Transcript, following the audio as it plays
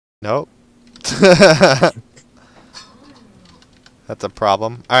Nope. That's a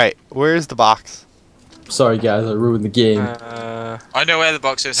problem. Alright, where's the box? Sorry guys, I ruined the game. I know where the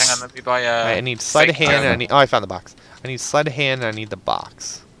box is. Hang on, let me buy Alright, I need sleight of fake hand and I armor. need... Oh, I found the box. I need sleight of hand and I need the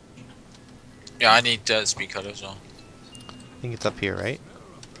box. Yeah, I need speed color as well. I think it's up here, right?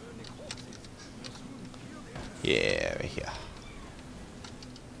 Yeah, right here.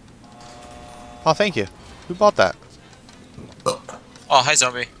 Oh, thank you. Who bought that? Oh, hi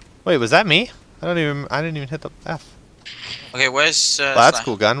zombie. Wait, was that me? I didn't even hit the F. Okay, where's Well, that's Slash?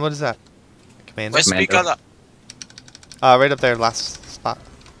 cool gun. What is that? Commander? Where's speed color? Right up there, last spot.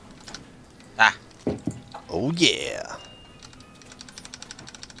 Ah. Oh yeah.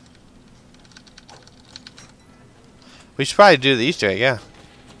 We should probably do the Easter egg, yeah.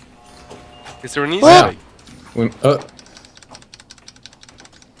 Is there an Easter What? egg?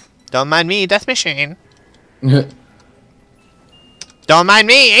 Don't mind me, Death Machine. Don't mind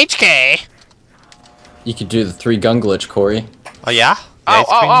me, HK. You could do the 3-gun glitch, Corey. Oh yeah? The Ow, ice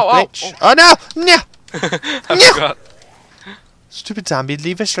cream ow, ow, glitch. Oh no! No! I Yeah. forgot. Stupid zombie,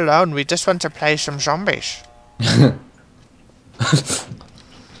 leave us alone. We just want to play some zombies.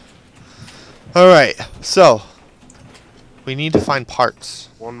 Alright, so we need to find parts.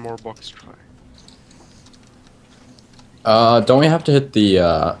 One more box try. Don't we have to hit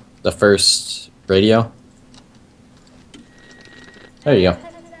the first radio? There you go.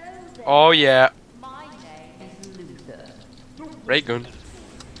 Oh yeah. Ray gun.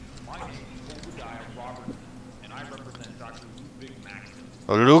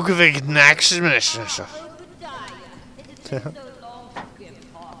 Ludwig Maximus.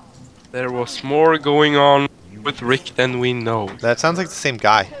 There was more going on with Rick than we know. That sounds like the same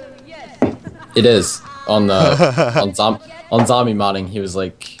guy. It is on the on zombie modding. He was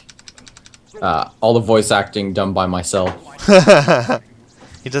like, all the voice acting done by myself.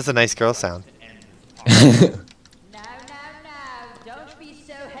 He does a nice girl sound. Now, don't be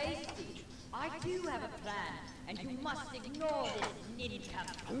so hasty. I do have a plan, and you must ignore this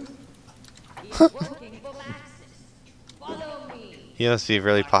nincompoop. He's working for Maxis. Follow me. He must be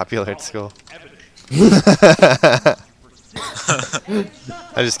really popular at school. I'm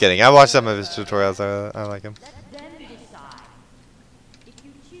just kidding. I watched some of his tutorials. I like him. Let them decide. If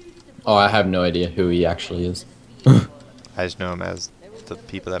you choose to Oh, I have no idea who he actually is. I just know him as the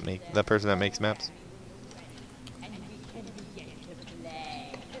people that make the person that makes maps. and we can begin to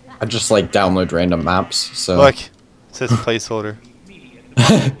play. I just like download random maps. So Look, it says placeholder.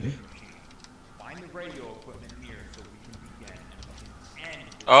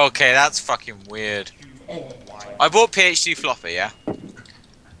 Okay, that's fucking weird. I bought PhD floppy, yeah?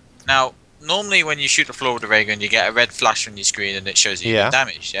 Now, normally when you shoot the floor with a ray gun, you get a red flash on your screen and it shows you Yeah. been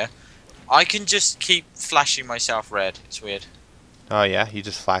damaged, yeah? I can just keep flashing myself red. It's weird. Oh yeah, you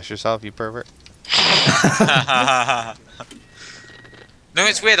just flash yourself, you pervert. No,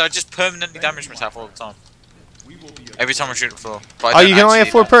 it's weird. I just permanently damage myself all the time. Every time I shoot the floor. But I Oh, don't you can only have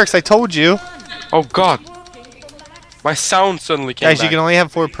actually 4 like- perks. I told you. Oh god. My sound suddenly came Guys, back. you can only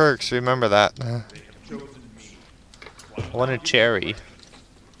have 4 perks. Remember that. I want a cherry.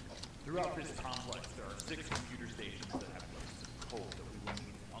 Throughout this complex, there are 6 computer stations that have lists of code that we will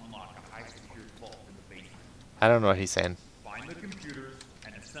need to unlock a high-secured vault in the basement. I don't know what he's saying. Find the computers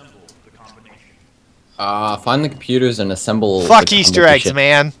and assemble the combination. find the computers and assemble. Fuck the Easter eggs,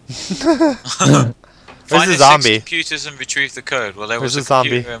 combination. man. Where's Find the the 6 zombie? computers and retrieve the code. Well, there Where's was the a zombie?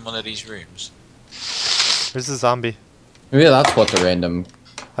 computer in one of these rooms. Where's the zombie? Maybe that's what the random.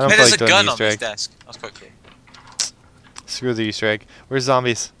 I don't Hey, feel there's like a doing gun the on Easter this egg. desk. That's quite cool. Screw the Easter egg. Where's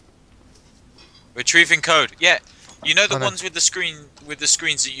zombies? Retrieving code. Yeah. You know the Oh, no. ones with the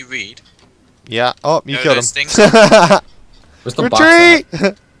screens that you read? Yeah. Oh, you know killed him. those things? Where's the box?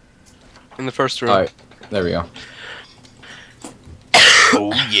 Retreat! In the first room. Alright, there we go.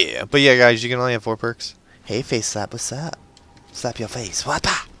 Oh yeah. But yeah, guys, you can only have 4 perks. Hey, face slap, what's up? Slap your face. What?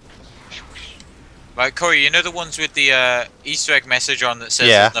 Right, Corey, you know the ones with the Easter egg message on that says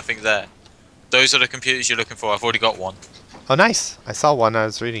Yeah. there's nothing there? Those are the computers you're looking for. I've already got one. Oh, nice. I saw one. I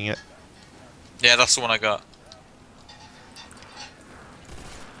was reading it. Yeah, that's the one I got.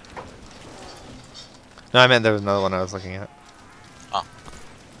 No, I meant there was another one I was looking at. Oh.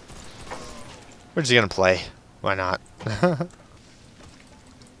 We're just gonna play. Why not?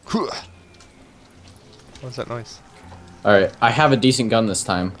 What's that noise? Alright, I have a decent gun this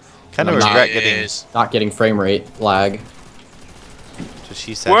time. Kind of I'm not- regret getting. Is- Not getting frame rate lag. Just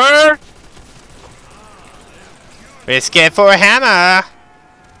she said. Where? Risk it for a hammer.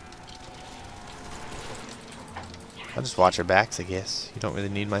 I'll just watch our backs, I guess. You don't really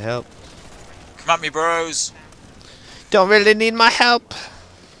need my help. Come at me, bros. Don't really need my help.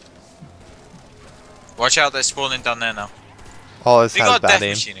 Watch out, they're spawning down there now. Oh, this We has got a death bad aim.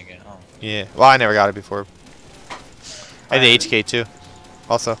 machine again. Oh. Yeah. Well, I never got it before. I had the HK too.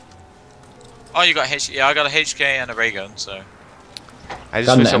 Also. Oh, you got Yeah, I got a HK and a ray gun, so. I just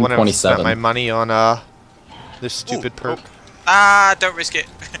Got an wish I wouldn't have spent M27. my money on this stupid perk. Ah, don't risk it.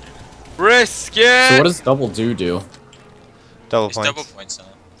 Risk So it! what does double do? Double It's points. double points now.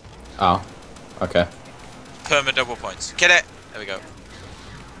 Oh, okay. Perma double points. Get it. There we go.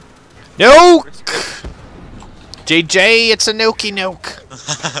 No! JJ, it's a Noki Noke.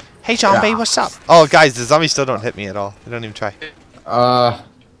 Hey, zombie, Yeah. what's up? Oh, guys, the zombies still don't hit me at all. They don't even try. Should I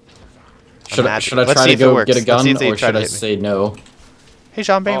mad. should I Let's try see to if it go works. get a Let's gun see if they or try should to I hit me. say no? Hey,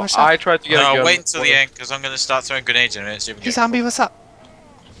 zombie, Oh, what's up? I tried to get a No, gun. wait until the end, because I'm going to start throwing grenades in a minute. So we can Hey, get zombie, what's up?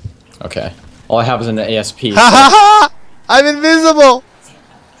 Okay. All I have is an ASP. Ha ha ha! I'm invisible!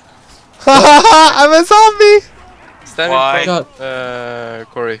 Ha ha ha! I'm a zombie! Stand Why? in front,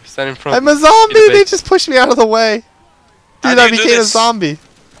 Corey. Stand in front. I'm a zombie! In the They base. just pushed me out of the way. How Dude, do I you do became a this? zombie.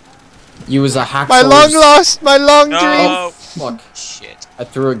 You was a hack. My long lost, my long dream. No. Fuck. Shit. I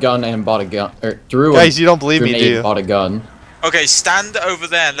threw a gun and bought a gun. Or threw Guys, a you don't believe me, grenade, do you? bought a gun. Okay, stand over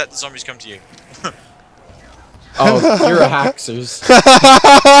there and let the zombies come to you. Oh, you're a hackers.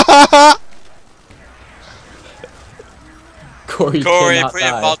 Corey, Corey, cannot put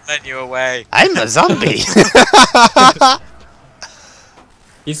your die. mod menu away. I'm a zombie.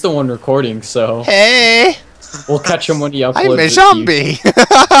 He's the one recording, so Hey, we'll catch him when he uploads. I'm a it to zombie.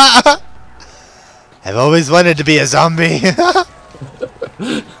 I've always wanted to be a zombie.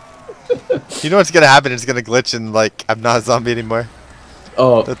 You know what's gonna happen? It's gonna glitch and like I'm not a zombie anymore.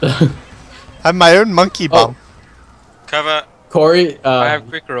 Oh, I'm my own monkey bomb. Cover. Corey. I have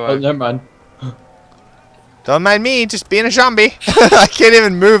quicker Oh, revive. never mind. Don't mind me, just being a zombie. I can't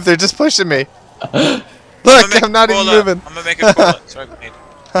even move. They're just pushing me. Look, I'm not even moving. I'm gonna make a call. Sorry, grenade.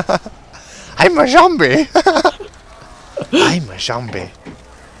 I'm a zombie. I'm a zombie.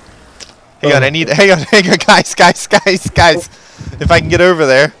 Hang on, hang on, guys. If I can get over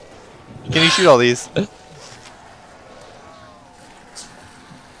there. Can you shoot all these?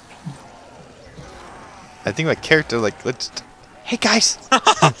 I think my character like glitched. Hey guys!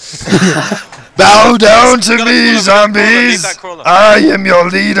 Bow down to Leave me, that zombies! crawler. I am your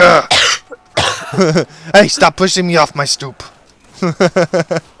leader! Hey, stop pushing me off my stoop.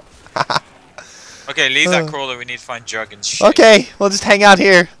 Okay, leave that crawler. We need to find Jug and shit. Okay, we'll just hang out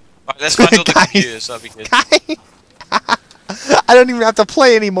here. Right, let's find all the Guys. computers. That'll be good. I don't even have to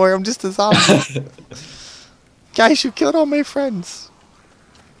play anymore. I'm just a zombie. Guys, you killed all my friends.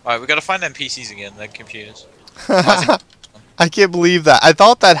 Alright, we gotta find them PCs again. They're computers. I can't believe that. I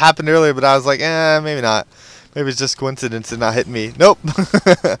thought that happened earlier, but I was like, maybe not. Maybe it's just coincidence and not hit me. Nope.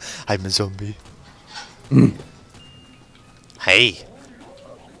 I'm a zombie. Hey.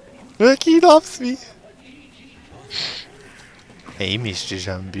 Look, he loves me. Hey, Mr.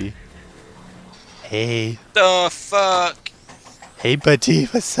 Zombie. Hey. The fuck? Hey, buddy.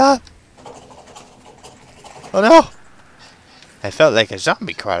 What's up? Oh, no. I felt like a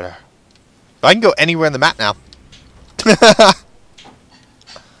zombie crawler. I can go anywhere on the map now.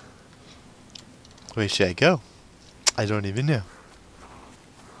 Where should I go? I don't even know.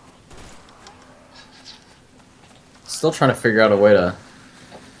 Still trying to figure out a way to.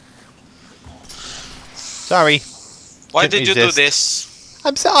 Sorry. Why Didn't did you do exist. this?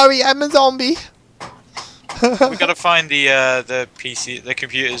 I'm sorry, I'm a zombie. We gotta find the PC, the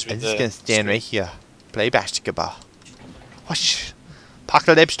computers with I'm the. just gonna stand right here. Play basketball. Whoosh.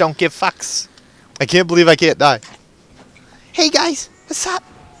 Apocalypse don't give fucks. I can't believe I can't die. Hey guys, what's up?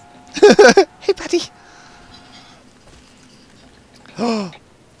 Hey buddy.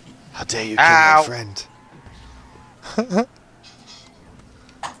 How dare you kill Ow. my friend?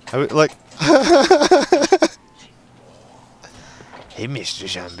 I would like. Hey, Mr.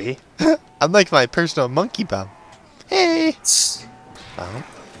 Zombie. I'm like my personal monkey bomb. Hey. Oh.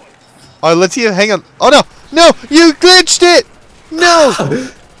 Oh, let's see. Hang on. Oh no, no! You glitched it. No.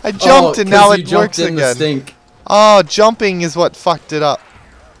 I jumped and now it works in The again. stink. Oh, jumping is what fucked it up.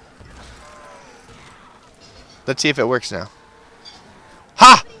 Let's see if it works now.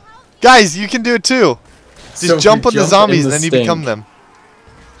 Ha! Guys, you can do it too. Just So jump you on the jump zombies in and the then you become stink. them.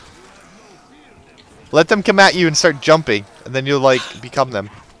 Let them come at you and start jumping, and then you'll like become them.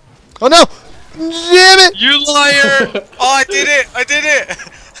 Oh no! Damn it! You liar! Oh, I did it! I did it!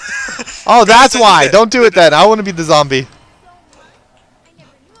 Oh, that's why. Don't do it then. I want to be the zombie.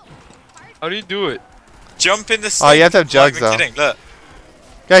 How do you do it? Jump in the. Oh, you have to have Not jugs even though. kidding. Look,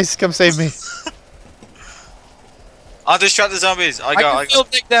 Guys, come save me. I'll distract the zombies. I I got. can still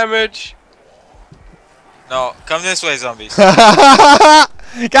take damage. No, come this way, zombies.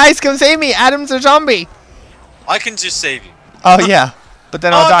 Guys, come save me. Adam's a zombie. I can just save you. Oh yeah, but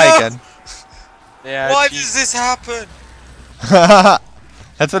then I'll Oh, die no! again. Yeah. Why geez. does this happen?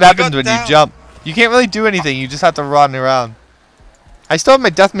 That's what I happens got when down. you jump. You can't really do anything. You just have to run around. I still have my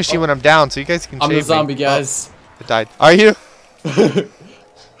death machine when I'm down, so you guys can I'm save the zombie, me. guys. Oh, it died. Are you?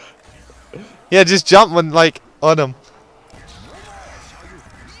 Yeah, just jump when like on him.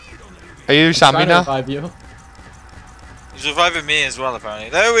 Are you Trying zombie to now? revive you. He's reviving me as well, apparently.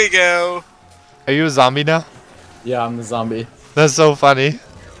 There we go. Are you a zombie now? Yeah, I'm the zombie. That's so funny.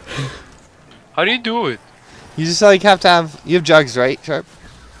 How do you do it? You just like have to have. You have jugs, right, Sharp?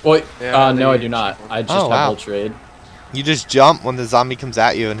 Wait, Yeah, no, I they- do not. I just Oh, have wow. Ultra Aid. You just jump when the zombie comes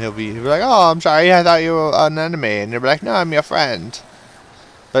at you, and he'll be like, "Oh, I'm sorry, I thought you were an enemy," and they'll be like, "No, I'm your friend."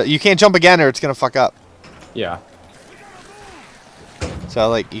 But you can't jump again, or it's gonna fuck up. Yeah. So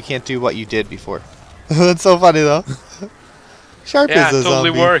like, you can't do what you did before. That's so funny though. Sharp Yeah, is it a totally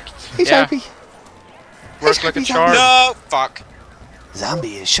zombie. worked. Hey, Yeah, Sharpie. worked like a Sharpie, charm. No, fuck.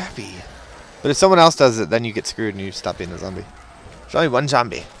 Zombie is Sharpie. But if someone else does it, then you get screwed and you stop being a zombie. There's only one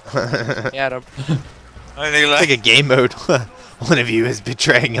zombie. Yeah, the- I think It's like a game mode. One of you is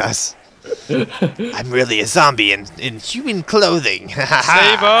betraying us. I'm really a zombie in human clothing.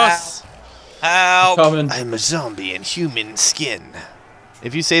 save us. Help. Coming. I'm a zombie in human skin.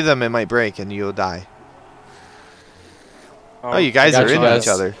 If you save them, it might break and you'll die. Oh, you guys got are you into guys. each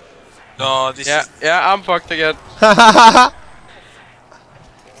other. No, this Yeah, is... yeah, I'm fucked again.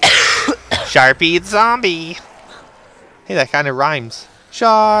 Sharpie the zombie. Hey, that kind of rhymes.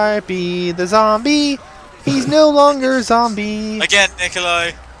 Sharpie the zombie. He's no longer a zombie. Again,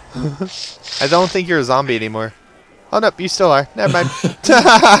 Nikolai. I don't think you're a zombie anymore. Oh no, you still are. Never mind.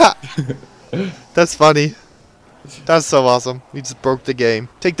 That's funny. That's so awesome. We just broke the game.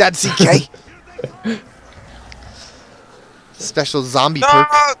 Take that, CK. Special zombie perk.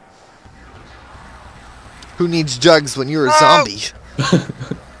 No! Who needs jugs when you're a No! zombie?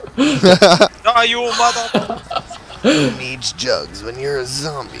 No, you mother... Who needs jugs when you're a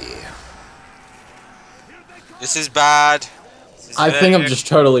zombie? This is bad. This is I think I'm very- just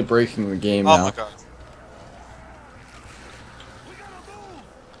totally breaking the game Oh now. my god.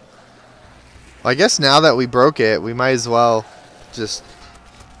 I guess now that we broke it, we might as well just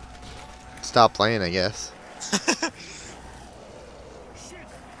stop playing, I guess.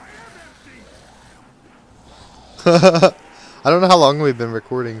 I don't know how long we've been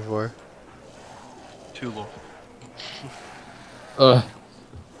recording for. Too long.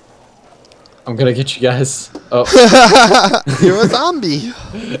 I'm gonna get you guys. Oh, You're a zombie.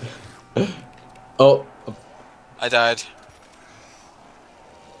 oh. I died.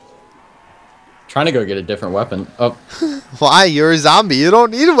 Trying to go get a different weapon. Oh, Why? You're a zombie. You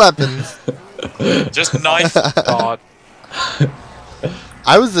don't need weapons. Just knife. God.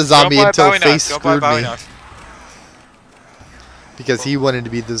 I was the zombie Go buy a until Bowie knife. Face Go buy a screwed Bowie me knife. because he wanted to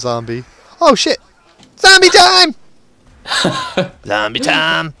be the zombie. Oh shit! Zombie time! Zombie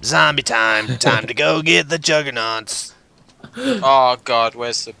time! Zombie time! Time to go get the juggernauts. Oh god,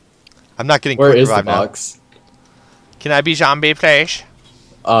 where's the... I'm not getting where quick is the revive now. box? Can I be zombie, please?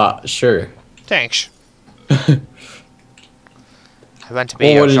 Sure. Thanks. I want to be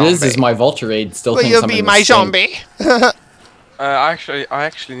Well, your what zombie. it is my Vulture Aid still Will thinks you I'm be in my the stink. zombie? I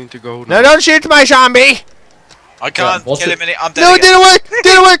actually need to go No, now. don't shoot my zombie! I can't Vulture- kill him in it. I'm dead No, it again. didn't work!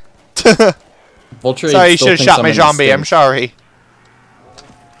 Didn't work! Vulture Aid Sorry, you still should have thinks shot I'm my in the zombie. I'm stink. sorry.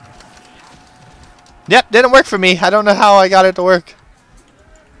 Yep, didn't work for me. I don't know how I got it to work.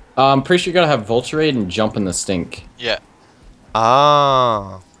 I'm pretty sure you gotta have Vulture Aid and jump in the stink. Yeah.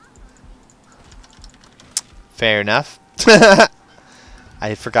 Ah. Fair enough.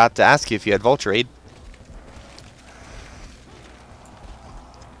 I forgot to ask you if you had Vulture Aid.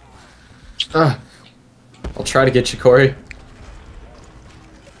 I'll try to get you, Corey.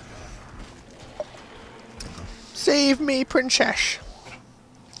 Save me, princess.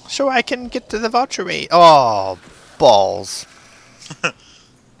 So I can get to the Vulture Aid. Oh, balls.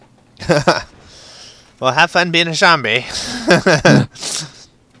 Well, have fun being a zombie.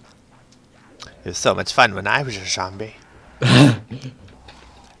 It was so much fun when I was a zombie.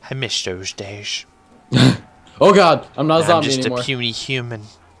 I miss those days. Oh god, I'm not a I'm zombie just anymore. a puny human.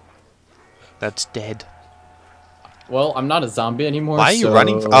 That's dead. Well, I'm not a zombie anymore. Why are you so-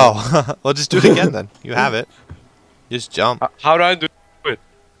 running? Oh, well, just do it again then. You have it. Just jump. How do I do it?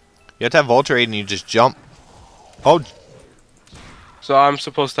 You have to have Vulture Aid and you just jump. Oh, So I'm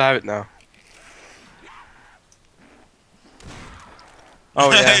supposed to have it now. Oh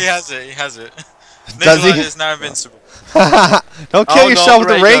he yeah. has it. He has it. Does Nikolai he? is now invincible. don't kill Oh, no, yourself with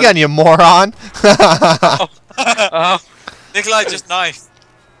the the ray ray gun. gun, you moron. Oh, Nikolai just knife.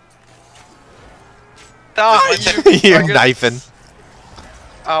 Die! You're fucking- knifing.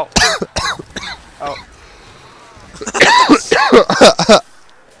 Ow.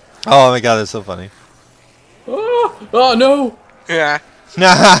 Oh my god, that's so funny. Oh no! Yeah.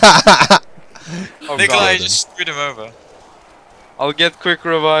 Oh, Nikolai God. just screwed him over. I'll get quick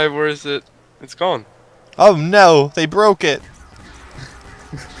revive. Where is it? It's gone. Oh no, they broke it.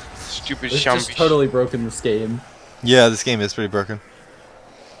 Stupid It's just Shambi. totally broken this game. Yeah, this game is pretty broken.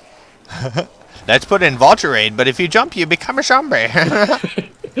 Let's put in Vulture, but if you jump, you become a zombie.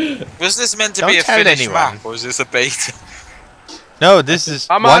 Was this meant to Don't be a tell finished anyone. map, or is this a beta? No, this is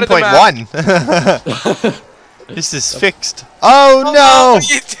I'm out of the 1.1. This is fixed. Oh no! What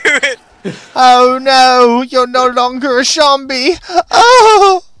are you doing? Oh no! You're no longer a zombie!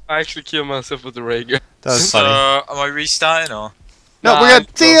 Oh! I actually killed myself with the ray gun. That was So, funny. am I restarting or? No, Nah, we're gonna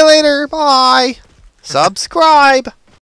see you later. Bye. Subscribe.